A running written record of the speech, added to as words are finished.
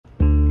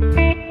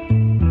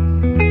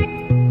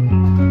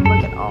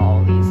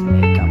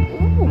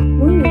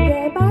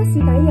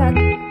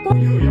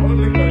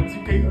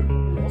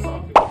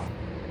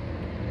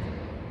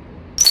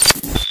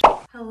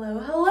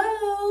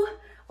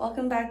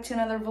back to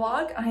another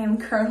vlog. I am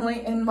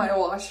currently in my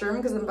washroom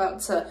because I'm about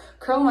to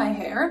curl my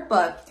hair,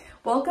 but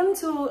welcome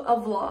to a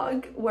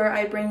vlog where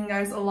I bring you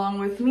guys along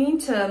with me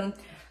to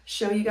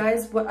show you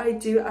guys what I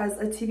do as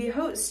a TV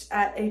host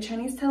at a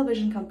Chinese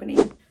television company.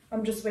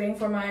 I'm just waiting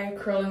for my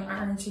curling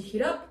iron to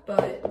heat up,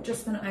 but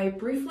just then I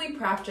briefly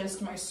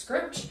practiced my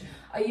script.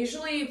 I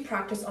usually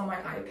practice on my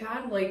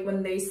iPad, like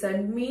when they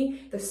send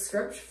me the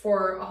script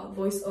for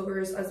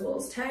voiceovers as well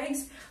as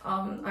tags.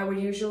 I would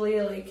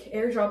usually like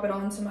airdrop it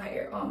onto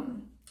my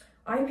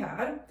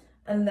iPad,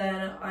 and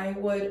then I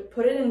would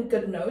put it in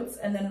good notes,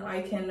 and then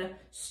I can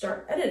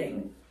start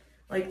editing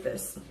like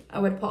this. I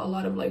would put a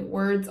lot of like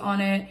words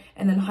on it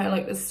and then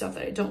highlight the stuff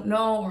that I don't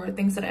know or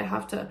things that I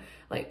have to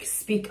like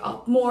speak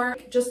up more.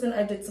 Just then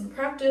I did some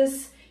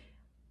practice.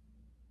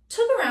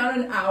 Took around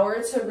an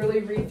hour to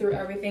really read through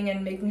everything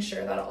and making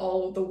sure that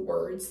all the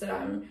words that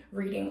I'm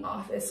reading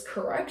off is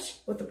correct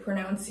with the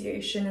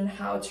pronunciation and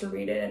how to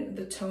read it and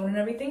the tone and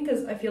everything,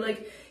 because I feel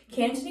like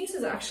Cantonese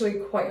is actually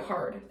quite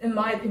hard in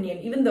my opinion,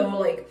 even though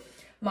like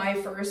my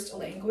first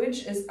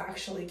language is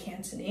actually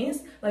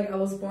Cantonese. Like I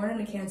was born in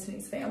a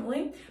Cantonese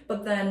family,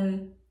 but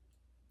then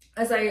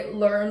as I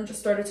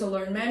started to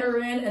learn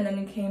Mandarin and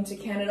then came to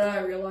Canada,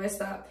 I realized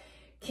that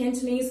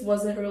Cantonese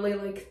wasn't really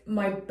like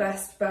my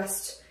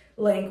best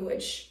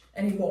language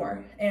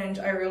anymore, and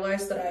I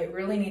realized that I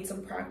really need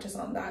some practice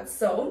on that.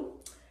 So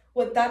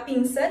with that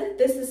being said,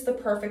 this is the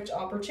perfect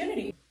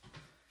opportunity.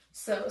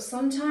 So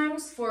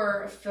sometimes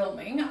for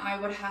filming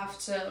I would have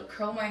to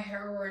curl my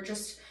hair or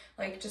just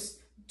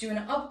do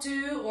an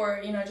updo,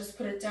 or you know, just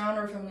put it down,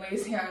 or if I'm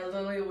lazy I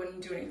literally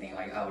wouldn't do anything.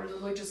 Like I would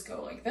literally just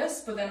go like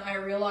this. But then I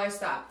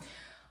realized that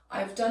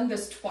I've done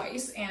this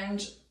twice,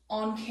 and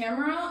on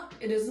camera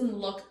it doesn't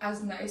look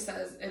as nice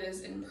as it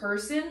is in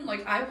person.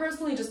 Like I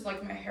personally just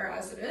like my hair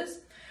as it is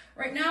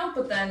right now,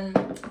 but then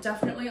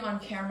definitely on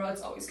camera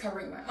it's always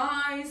covering my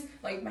eyes.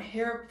 Like my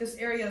hair, this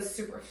area is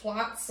super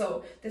flat,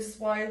 so this is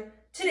why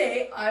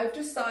today I've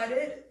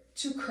decided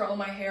to curl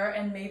my hair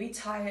and maybe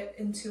tie it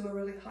into a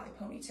really high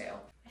ponytail.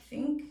 I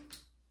think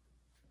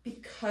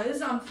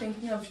because I'm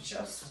thinking of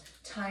just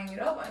tying it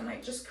up, I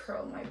might just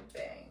curl my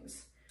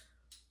bangs.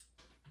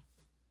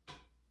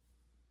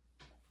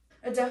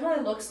 It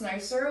definitely looks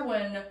nicer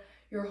when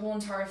your whole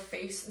entire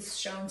face is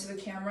shown to the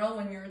camera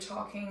when you're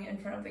talking in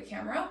front of the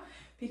camera,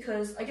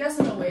 because I guess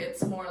in a way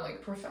it's more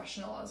like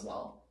professional as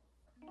well.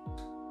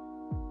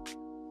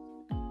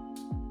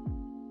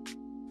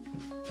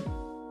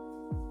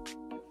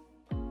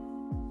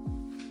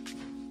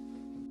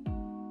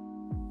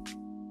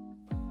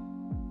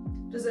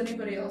 Does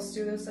anybody else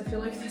do this? I feel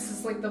like this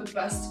is like the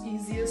best,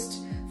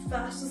 easiest,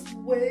 fastest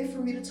way for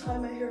me to tie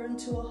my hair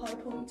into a high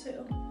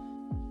ponytail.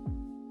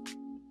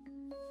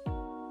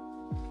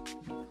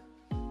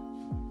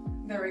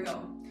 There we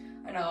go.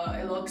 I know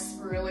it looks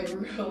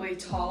really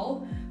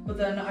tall, but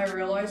then I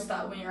realized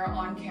that when you're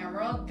on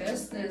camera,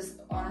 this is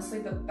honestly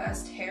the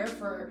best hair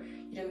for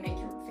you to make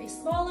your face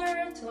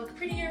smaller, to look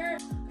prettier.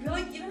 I feel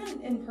like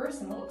even in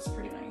person it looks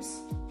pretty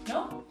nice.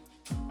 No?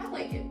 I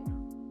like it.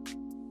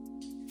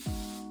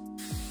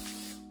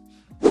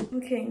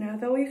 Okay, now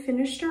that we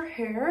finished our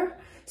hair,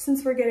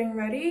 since we're getting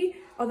ready,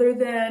 other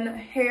than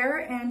hair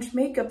and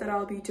makeup that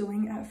I'll be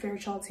doing at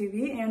Fairchild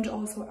TV and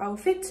also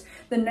outfit,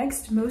 the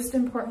next most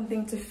important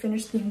thing to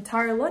finish the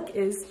entire look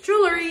is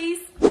jewelries.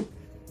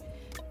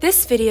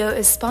 This video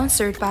is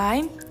sponsored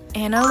by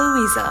Ana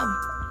Luisa.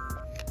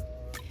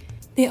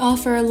 They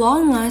offer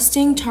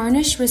long-lasting,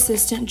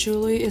 tarnish-resistant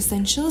jewelry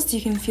essentials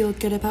you can feel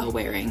good about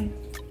wearing.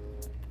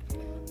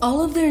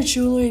 All of their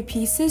jewelry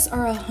pieces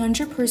are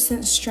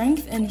 100%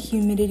 strength and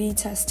humidity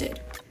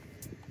tested.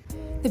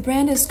 The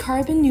brand is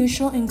carbon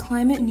neutral and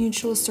climate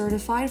neutral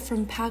certified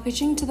from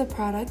packaging to the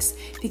products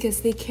because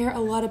they care a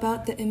lot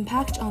about the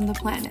impact on the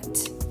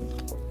planet.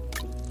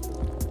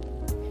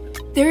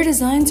 Their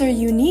designs are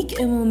unique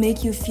and will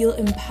make you feel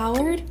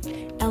empowered,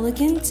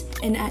 elegant,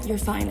 and at your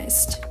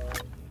finest.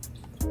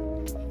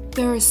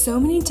 There are so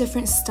many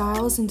different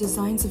styles and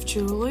designs of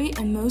jewelry,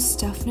 and most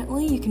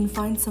definitely you can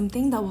find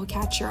something that will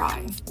catch your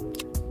eye.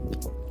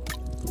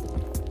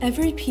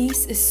 Every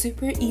piece is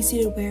super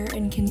easy to wear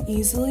and can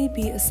easily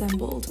be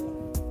assembled.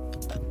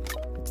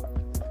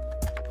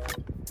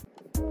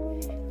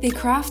 They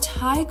craft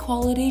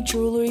high-quality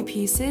jewelry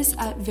pieces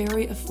at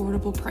very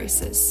affordable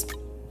prices.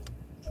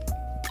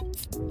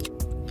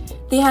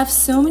 They have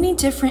so many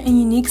different and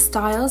unique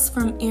styles,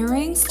 from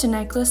earrings to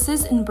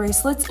necklaces and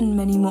bracelets and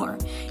many more.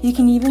 You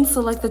can even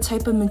select the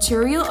type of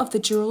material of the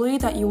jewelry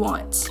that you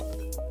want.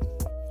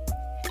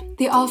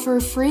 They offer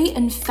free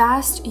and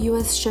fast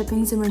US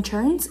shippings and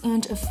returns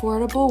and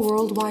affordable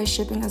worldwide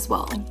shipping as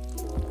well.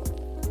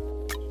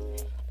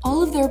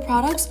 All of their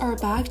products are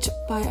backed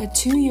by a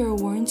 2-year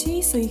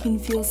warranty, so you can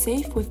feel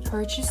safe with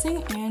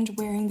purchasing and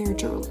wearing their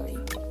jewelry.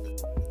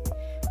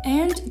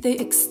 And they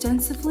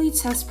extensively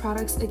test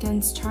products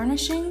against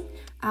tarnishing,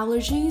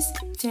 allergies,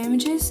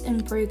 damages,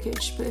 and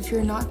breakage, but if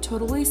you're not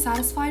totally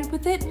satisfied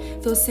with it,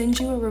 they'll send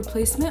you a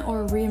replacement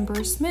or a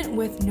reimbursement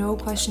with no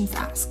questions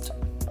asked.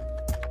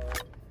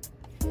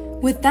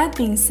 With that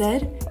being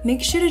said,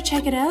 make sure to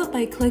check it out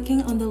by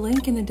clicking on the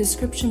link in the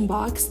description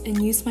box and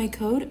use my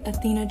code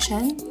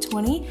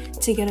AthenaChen20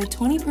 to get a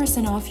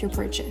 20% off your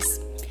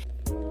purchase.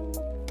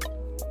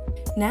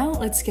 Now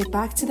let's get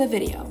back to the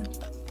video.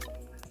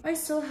 I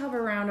still have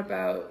around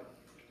about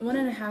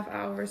 1.5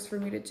 hours for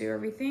me to do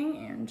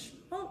everything, and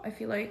well, I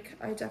feel like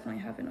I definitely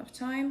have enough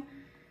time. I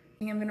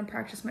think I'm gonna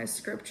practice my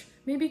script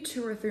maybe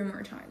 2 or 3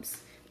 more times.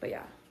 But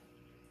yeah,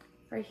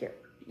 right here,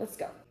 let's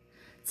go.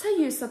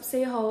 7月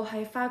14號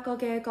係法國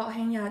嘅國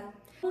慶日，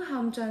攻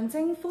陷象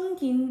徵封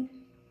建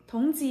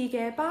統治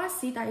嘅巴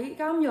士底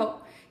監獄，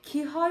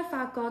揭開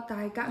法國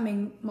大革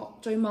命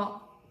序幕。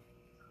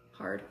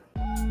Hard.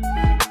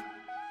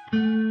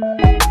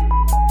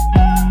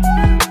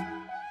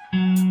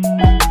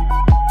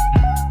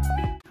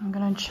 I'm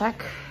gonna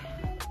check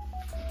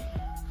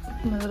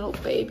my little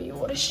baby.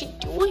 What is she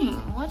doing?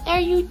 What are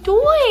you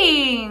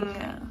doing?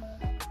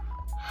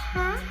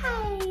 Hi.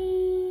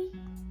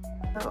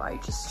 So I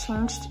just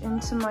changed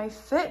into my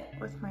fit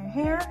with my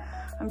hair.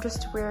 I'm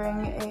just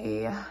wearing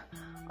a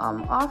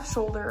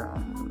off-shoulder,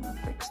 I'm gonna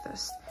fix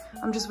this.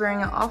 I'm just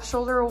wearing an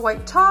off-shoulder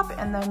white top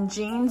and then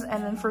jeans,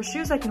 and then for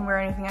shoes I can wear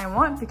anything I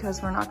want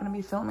because we're not gonna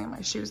be filming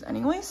my shoes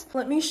anyways.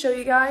 Let me show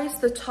you guys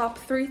the top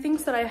 3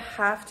 things that I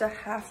have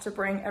to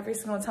bring every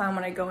single time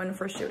when I go in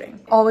for shooting.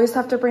 Always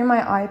have to bring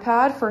my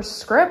iPad for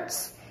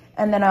scripts,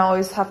 and then I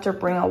always have to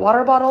bring a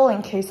water bottle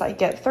in case I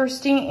get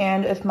thirsty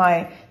and if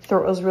my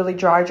throat was really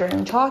dry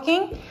during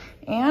talking.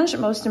 And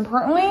most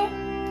importantly,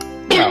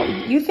 well,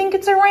 you think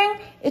it's a ring?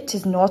 It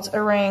is not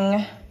a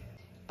ring.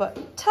 But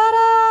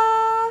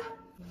ta-da!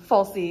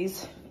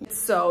 Falsies.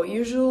 So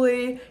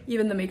usually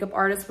even the makeup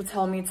artist will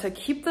tell me to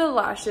keep the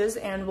lashes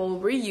and we'll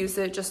reuse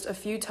it just a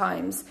few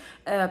times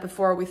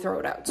before we throw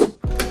it out.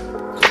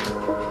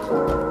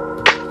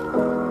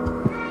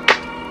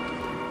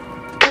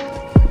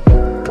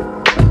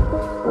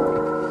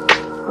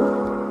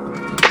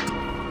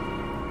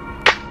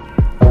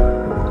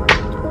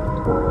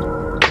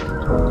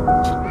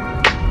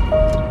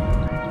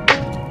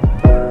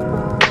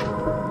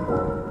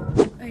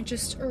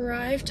 Just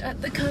arrived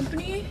at the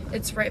company.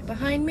 It's right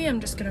behind me.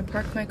 I'm just gonna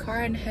park my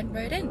car and head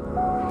right in.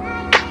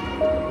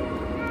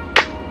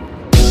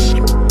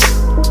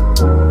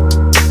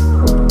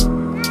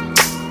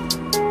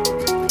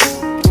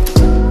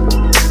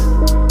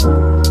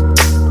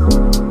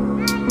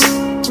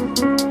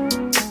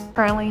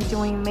 Currently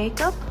doing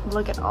makeup.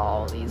 Look at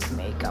all these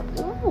makeup.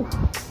 Ooh.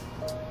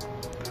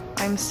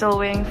 I'm still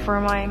waiting for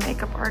my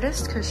makeup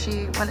artist because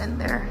she went in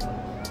there.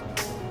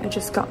 I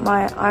just got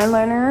my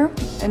eyeliner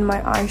and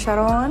my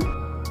eyeshadow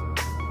on.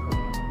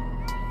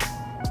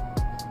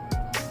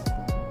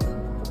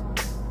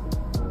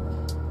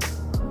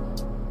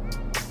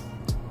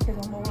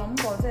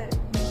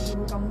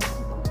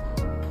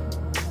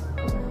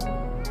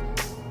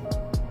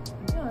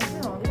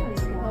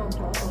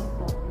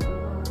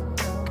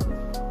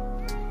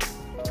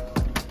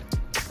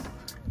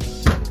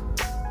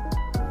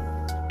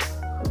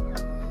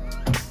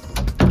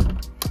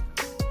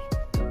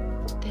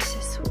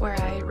 Where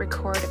I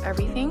record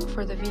everything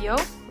for the video.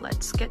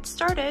 Let's get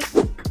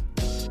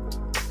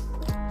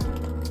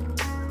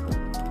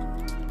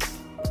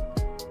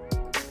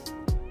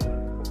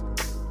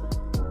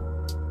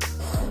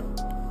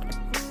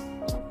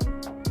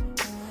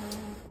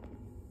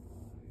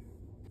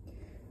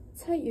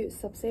月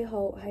14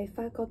號係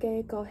法國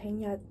嘅國慶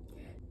日。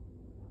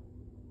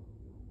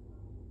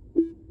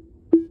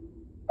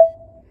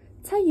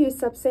7月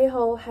14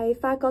號係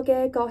法國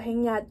嘅國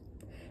慶日。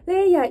呢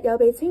一日又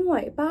被稱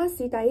為巴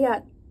士底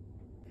日。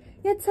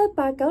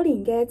1789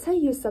年嘅7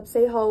月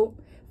14號，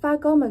法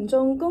國民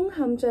眾攻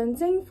陷象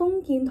徵封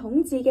建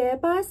統治嘅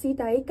巴士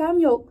底監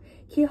獄，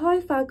揭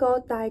開法國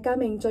大革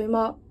命序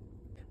幕。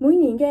每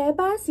年嘅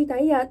巴士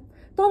底日，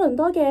多倫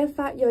多嘅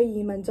法裔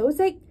移民組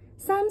織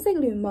三色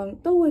聯盟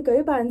都會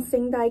舉辦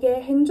盛大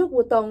嘅慶祝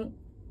活動。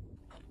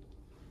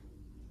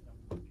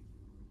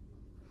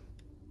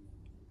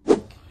3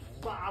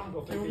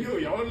個要呢度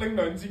有拎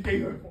2支機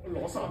去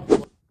攞衫。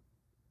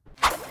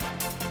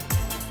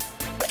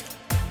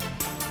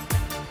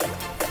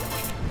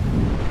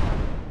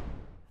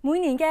每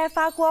年嘅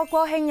法國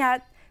國慶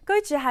日，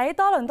居住喺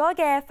多倫多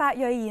嘅法裔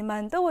移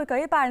民都會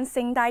舉辦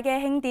盛大嘅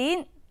慶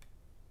典。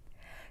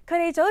佢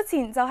哋早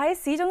前就喺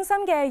市中心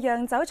嘅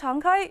釀酒廠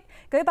區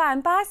舉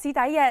辦巴士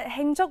底日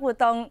慶祝活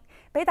動，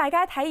俾大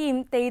家體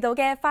驗地道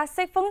嘅法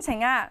式風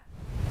情啊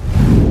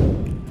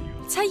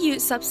！7月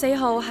14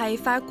號係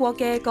法國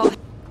嘅國慶。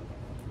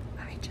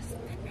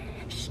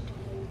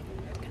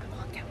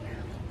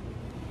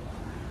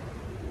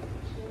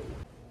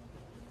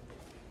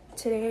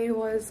Today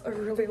was a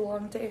really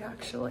long day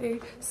actually,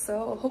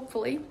 so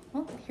hopefully,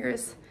 well,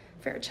 here's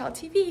Fairchild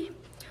TV.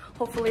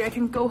 Hopefully I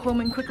can go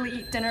home and quickly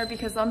eat dinner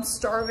because I'm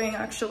starving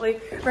actually.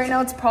 Right now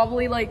it's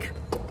probably like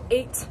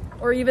 8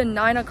 or even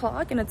 9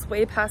 o'clock and it's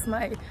way past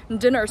my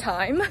dinner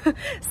time.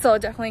 So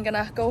definitely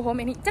gonna go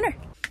home and eat dinner.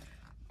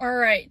 All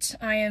right,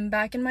 I am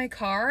back in my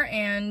car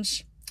and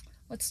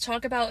let's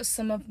talk about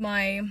some of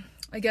my,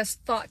 I guess,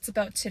 thoughts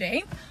about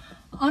today.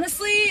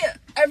 Honestly,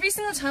 every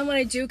single time when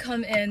I do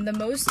come in, the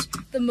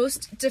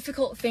most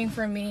difficult thing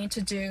for me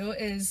to do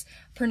is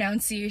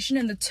pronunciation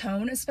and the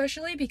tone,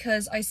 especially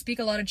because I speak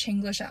a lot of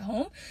Chinglish at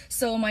home.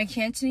 So my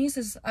Cantonese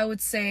is, I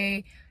would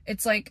say,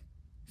 it's like,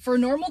 for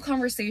normal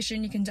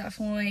conversation, you can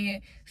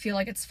definitely feel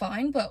like it's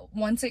fine, but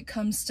once it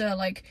comes to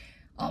like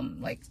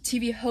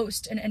TV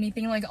host and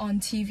anything like on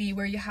TV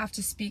where you have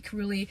to speak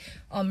really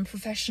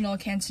professional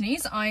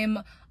Cantonese, I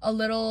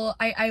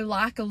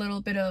lack a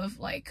little bit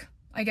of like,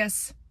 I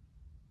guess,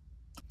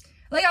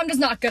 like I'm just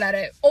not good at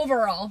it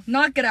overall,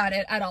 not good at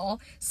it at all.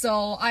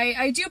 So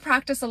I do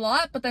practice a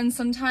lot, but then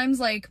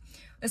sometimes, like,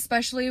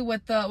 especially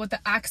with the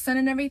accent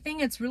and everything,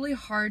 it's really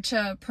hard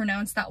to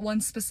pronounce that one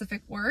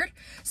specific word.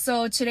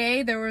 So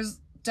today there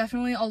was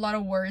definitely a lot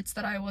of words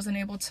that I wasn't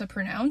able to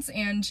pronounce,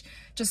 and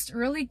just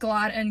really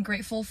glad and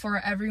grateful for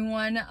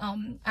everyone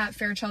at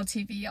Fairchild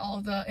TV,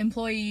 all the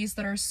employees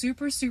that are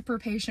super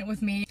patient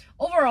with me.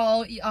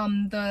 Overall,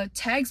 the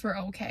tags were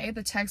okay.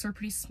 The tags were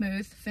pretty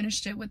smooth,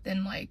 finished it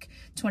within like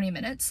 20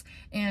 minutes,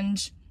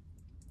 and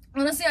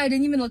honestly I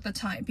didn't even look at the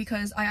time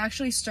because I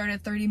actually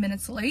started 30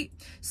 minutes late.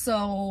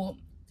 So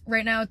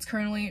right now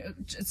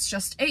it's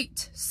just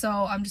 8, so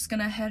I'm just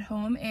gonna head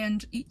home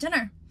and eat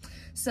dinner.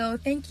 So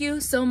thank you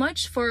so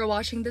much for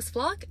watching this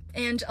vlog,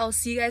 and I'll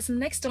see you guys in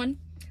the next one.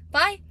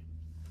 Bye!